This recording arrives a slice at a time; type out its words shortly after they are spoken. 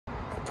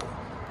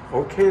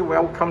Okay,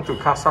 welcome to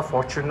Casa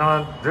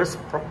Fortuna. This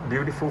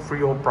beautiful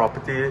freehold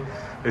property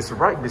is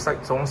right beside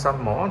Zhongshan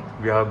Mall.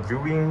 We are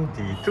viewing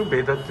the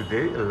 2-bedder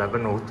today,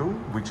 1102,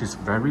 which is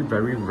very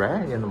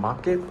rare in the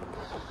market.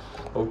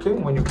 Okay,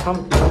 when you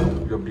come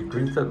in, you'll be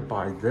greeted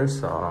by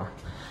this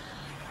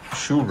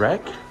shoe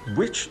rack,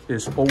 which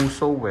is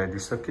also where the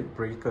circuit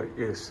breaker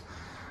is.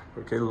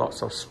 Okay,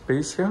 lots of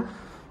space here.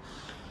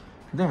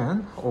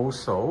 Then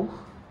also,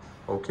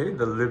 okay,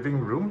 the living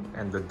room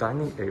and the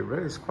dining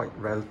area is quite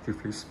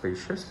relatively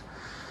spacious.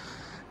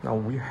 Now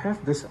we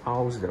have this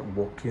aisles that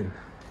walk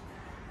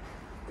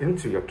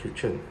into your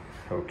kitchen.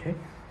 Okay,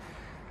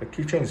 the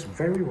kitchen is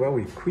very well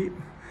equipped,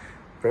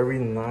 very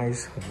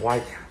nice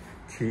white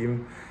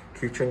theme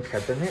kitchen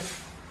cabinet.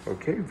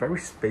 Okay, very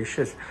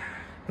spacious.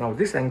 Now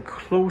this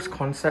enclosed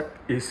concept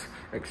is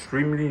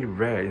extremely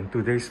rare in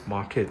today's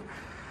market,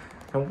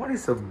 and what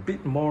is a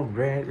bit more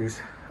rare is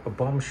a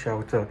bomb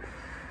shelter.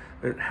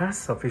 It has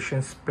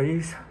sufficient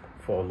space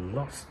for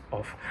lots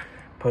of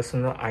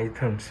personal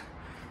items.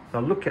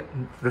 Now look at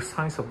the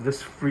size of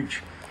this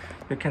fridge.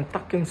 You can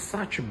tuck in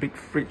such a big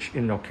fridge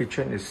in your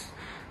kitchen. It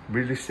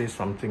really says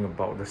something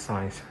about the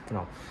size.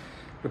 Now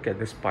look at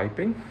this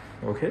piping.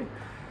 Okay,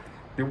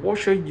 the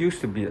washer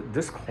used to be at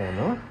this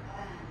corner.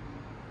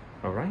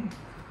 All right,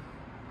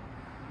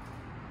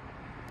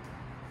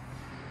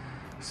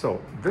 so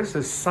this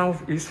is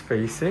southeast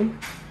facing.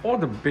 All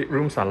the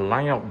bedrooms are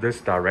lined up this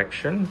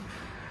direction,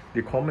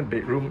 the common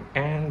bedroom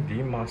and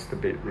the master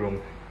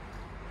bedroom.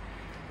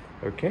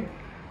 Okay,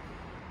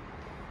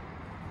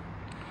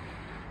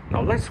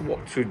 now let's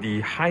walk to the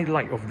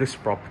highlight of this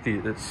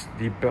property. It's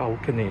the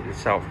balcony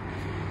itself.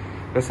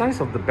 The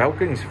size of the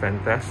balcony is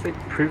fantastic.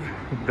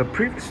 The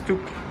previous two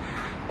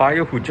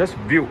buyer who just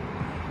built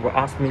will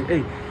ask me,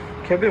 hey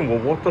Kevin, will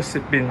water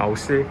seep in? I'll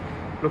say,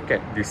 look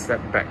at the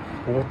setback.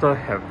 Water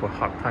have a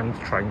hard time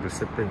trying to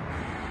seep in.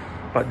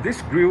 But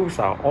these grills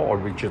are all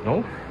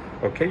original.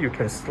 Okay, you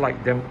can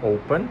slide them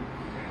open.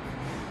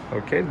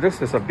 Okay,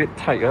 this is a bit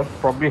tighter,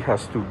 probably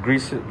has to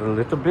grease it a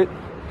little bit.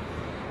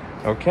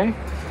 Okay,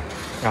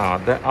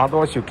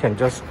 otherwise you can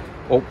just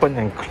open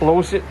and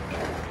close it.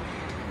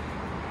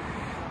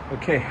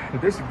 Okay,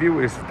 this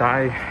view is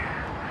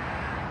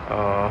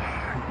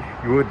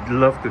you would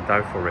love to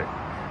die for it.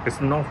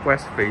 It's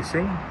northwest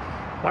facing,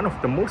 one of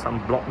the most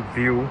unblocked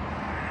view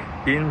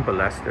in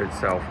Balestier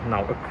itself.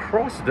 Now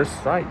across this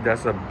side,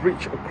 there's a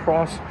bridge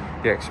across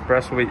the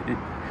expressway. It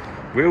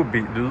will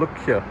be, look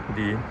here,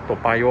 the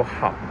TPY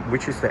hub,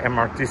 which is the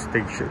MRT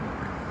station.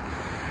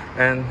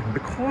 And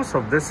because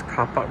of this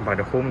car park by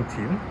the home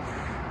team,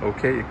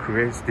 okay, it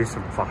creates this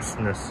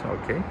vastness.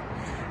 Okay,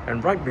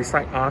 and right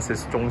beside us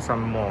is Zhongshan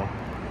Mall.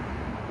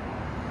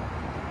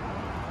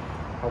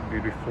 How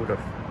beautiful the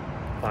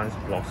plants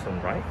blossom,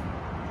 right?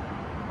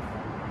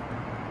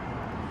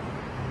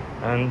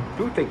 And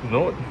do take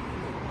note,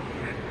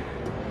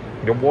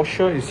 the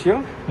washer is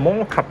here,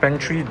 more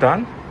carpentry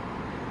done.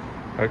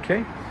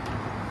 Okay,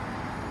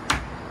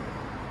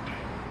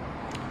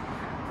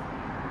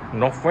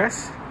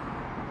 northwest,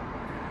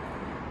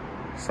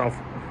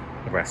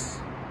 southwest.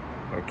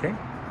 Okay,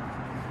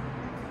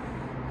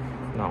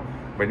 now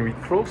when we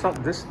close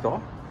up this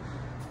door,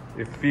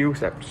 it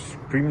feels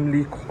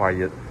extremely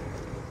quiet.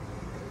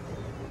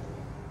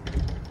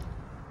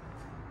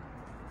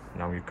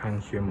 Now you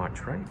can't hear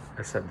much, right?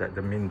 Except that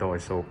the main door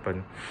is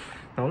open.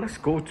 Now let's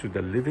go to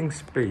the living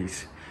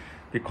space.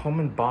 The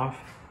common bath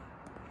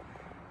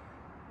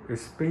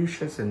is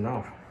spacious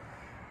enough.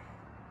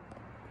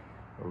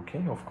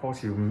 Okay, of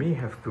course you may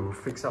have to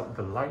fix up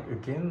the light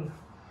again.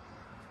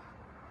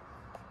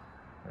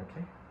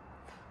 Okay,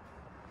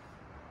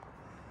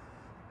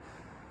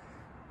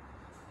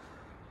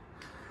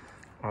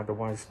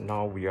 otherwise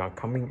now we are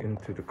coming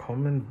into the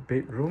common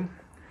bedroom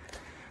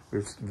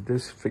with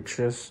this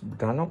fixtures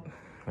done up.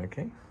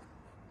 Okay,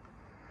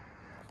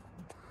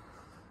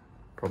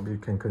 probably you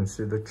can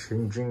consider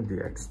changing the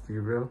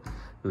exterior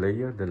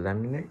layer, the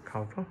laminate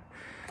cover.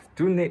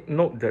 Do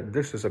note that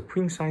this is a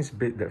queen size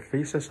bed that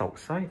faces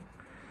outside.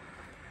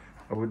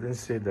 I wouldn't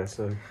say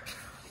there's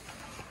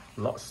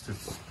lots to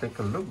take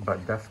a look,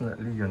 but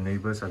definitely your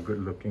neighbors are good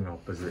looking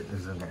opposite,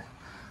 isn't it?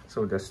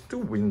 So there's two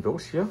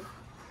windows here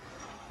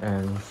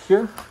and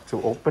here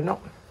to open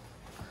up,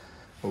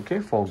 okay,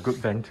 for good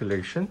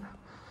ventilation.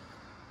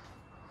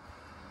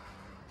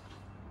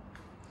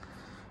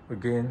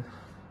 Again,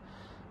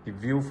 the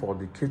view for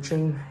the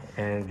kitchen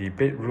and the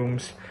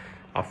bedrooms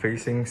are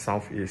facing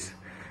southeast.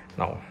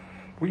 Now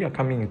we are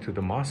coming into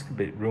the master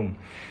bedroom.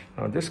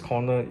 Now this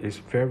corner is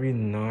very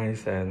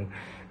nice and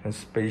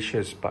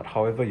spacious, but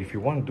however, if you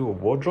want to do a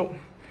wardrobe,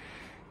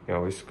 you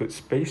know, it's good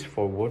space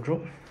for a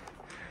wardrobe.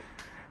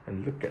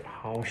 And look at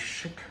how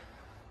chic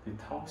the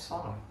tiles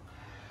are.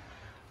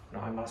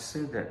 Now I must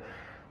say that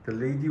the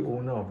lady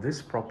owner of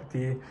this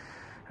property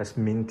has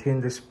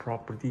maintained this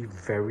property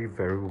very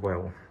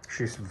well.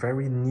 She's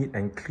very neat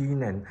and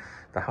clean, and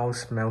the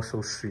house smells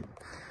so sweet.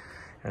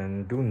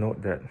 And do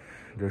note that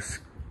this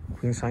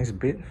queen size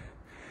bed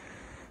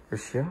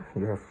is here.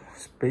 You have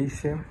space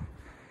here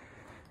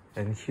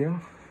and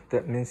here.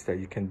 that means that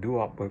you can do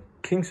up a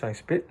king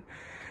size bed.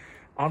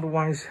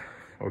 Otherwise,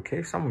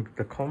 okay, some of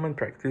the common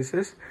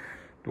practices,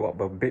 do up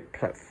a bed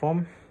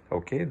platform.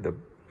 Okay, the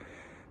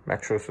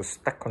mattress will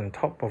stack on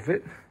top of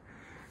it,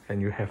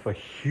 and you have a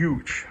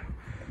huge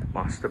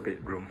master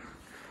bedroom.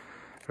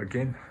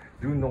 Again,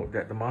 do note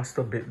that the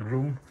master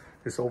bedroom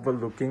is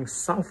overlooking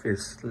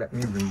southeast. Let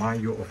me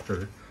remind you of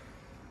the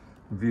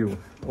view.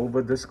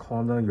 Over this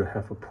corner, you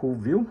have a pool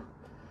view,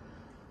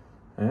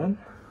 and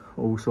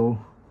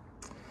also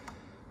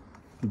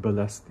the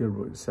Balestier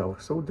Road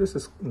itself. So this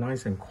is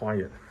nice and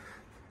quiet.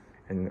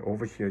 And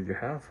over here, you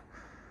have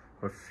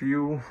a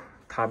few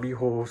cubby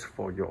holes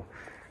for your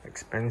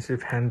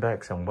expensive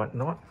handbags and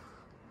whatnot.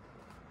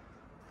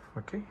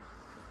 Okay.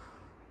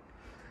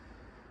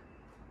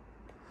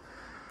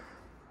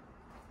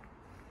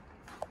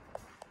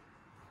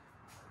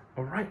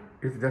 All right,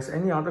 if there's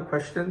any other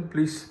question,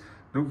 please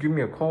do give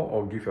me a call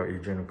or give your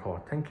agent a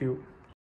call. Thank you.